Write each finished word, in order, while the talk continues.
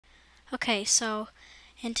Okay, so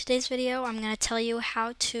in today's video I'm going to tell you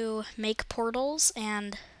how to make portals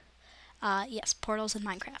and yes, portals in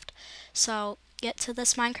Minecraft. So get to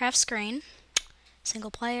this Minecraft screen,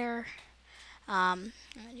 single player. I'm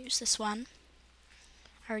going to use this one,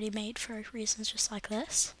 already made for reasons just like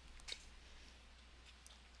this.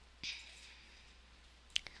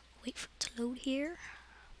 Wait for it to load here.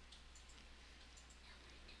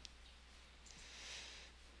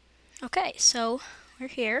 Okay, so we're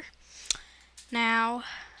here. Now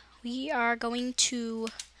we are going to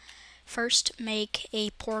first make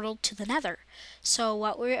a portal to the Nether. So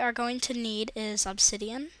what we are going to need is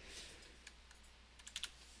obsidian.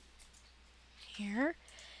 Here,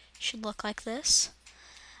 should look like this.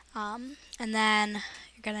 And then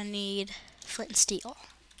you're gonna need flint and steel.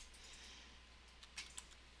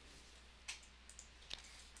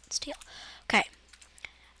 Okay.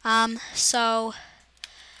 So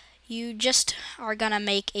you just are gonna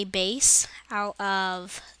make a base out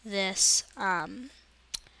of this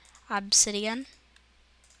obsidian.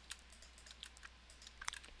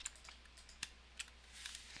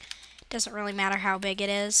 Doesn't really matter how big it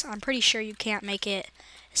is. I'm pretty sure you can't make it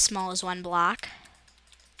as small as one block.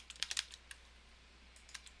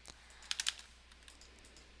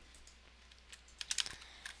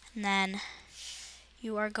 And then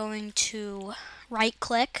you are going to right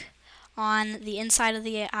click on the inside of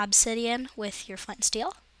the obsidian with your flint and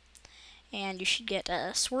steel, and you should get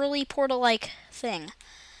a swirly portal like thing.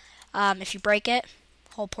 If you break it,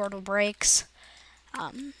 whole portal breaks.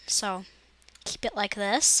 So keep it like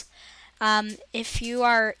this. If you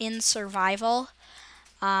are in survival,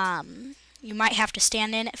 you might have to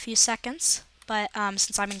stand in it a few seconds, but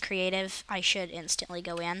since I'm in creative, I should instantly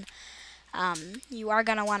go in. You are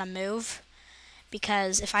going to want to move,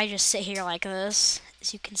 because if I just sit here like this,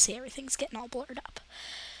 as you can see, everything's getting all blurred up.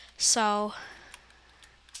 So,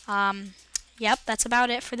 yep, that's about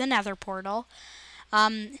it for the Nether portal.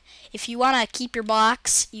 If you want to keep your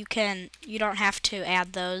blocks, you don't have to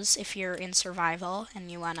add those if you're in survival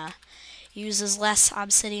and you want to use as less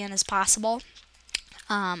obsidian as possible.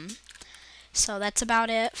 So that's about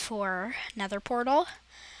it for Nether portal.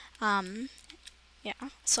 Yeah,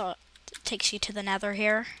 so it takes you to the Nether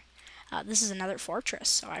here. This is another fortress,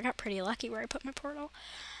 so I got pretty lucky where I put my portal.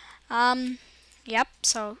 Yep,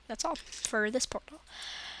 so that's all for this portal.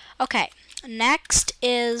 Okay, next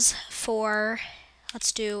is for,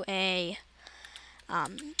 let's do a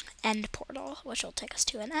end portal, which will take us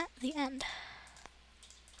to the end.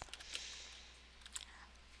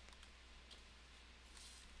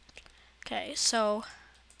 Okay, so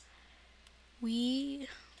we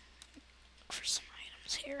look for some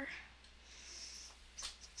items here.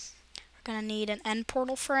 We're going to need an end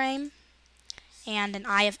portal frame and an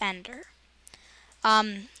Eye of Ender.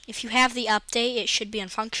 If you have the update, it should be in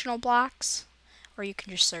functional blocks, or you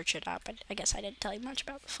can just search it up. I guess I didn't tell you much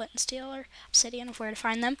about the flint and steel or obsidian of where to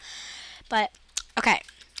find them. But, okay,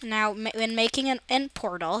 now when making an end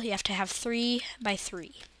portal, you have to have 3 by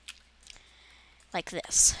 3, like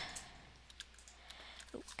this.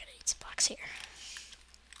 Ooh, we're going to need some blocks here.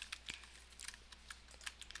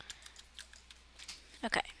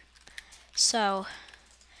 Okay, so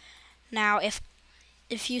now if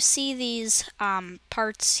you see these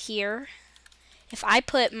parts here, if I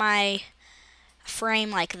put my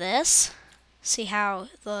frame like this, see how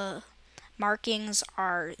the markings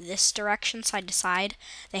are this direction, side to side?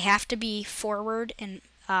 They have to be forward and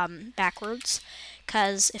backwards,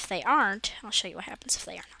 because if they aren't, I'll show you what happens if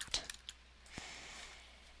they are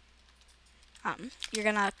not. You're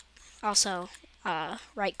gonna also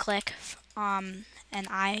right click an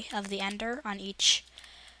Eye of the Ender on each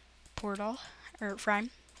portal or frame,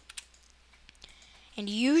 and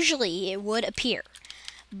usually it would appear,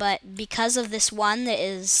 but because of this one that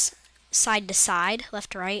is side to side,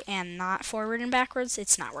 left to right, and not forward and backwards,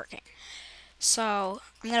 it's not working. So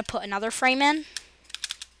I'm going to put another frame in,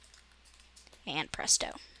 and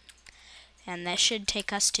presto. And this should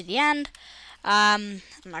take us to the end. I'm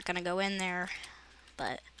not going to go in there,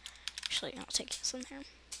 but actually I'll take this in there.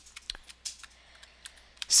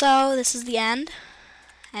 So this is the end.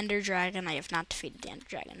 Ender Dragon. I have not defeated the Ender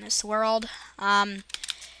Dragon in this world.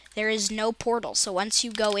 There is no portal, so once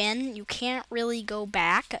you go in, you can't really go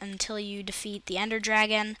back until you defeat the Ender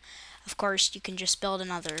Dragon. Of course, you can just build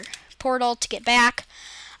another portal to get back.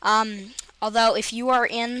 Although, if you are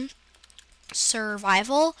in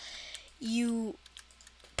survival, you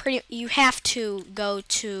have to go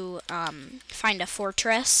to find a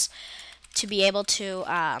fortress to be able to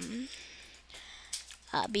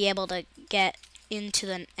get into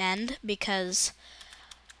the end, because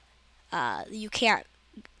you can't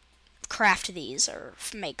craft these or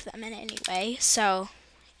make them in any way. So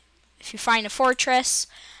if you find a fortress,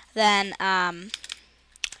 then as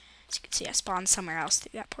you can see, I spawned somewhere else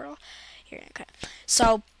through that portal. Here, okay.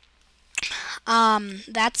 So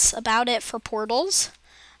that's about it for portals.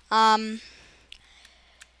 That's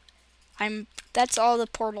all the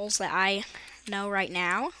portals that I know right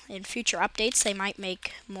now. In future updates, they might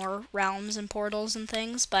make more realms and portals and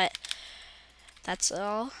things, but that's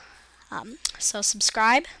all. So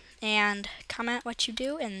subscribe and comment what you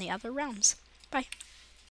do in the other realms. Bye.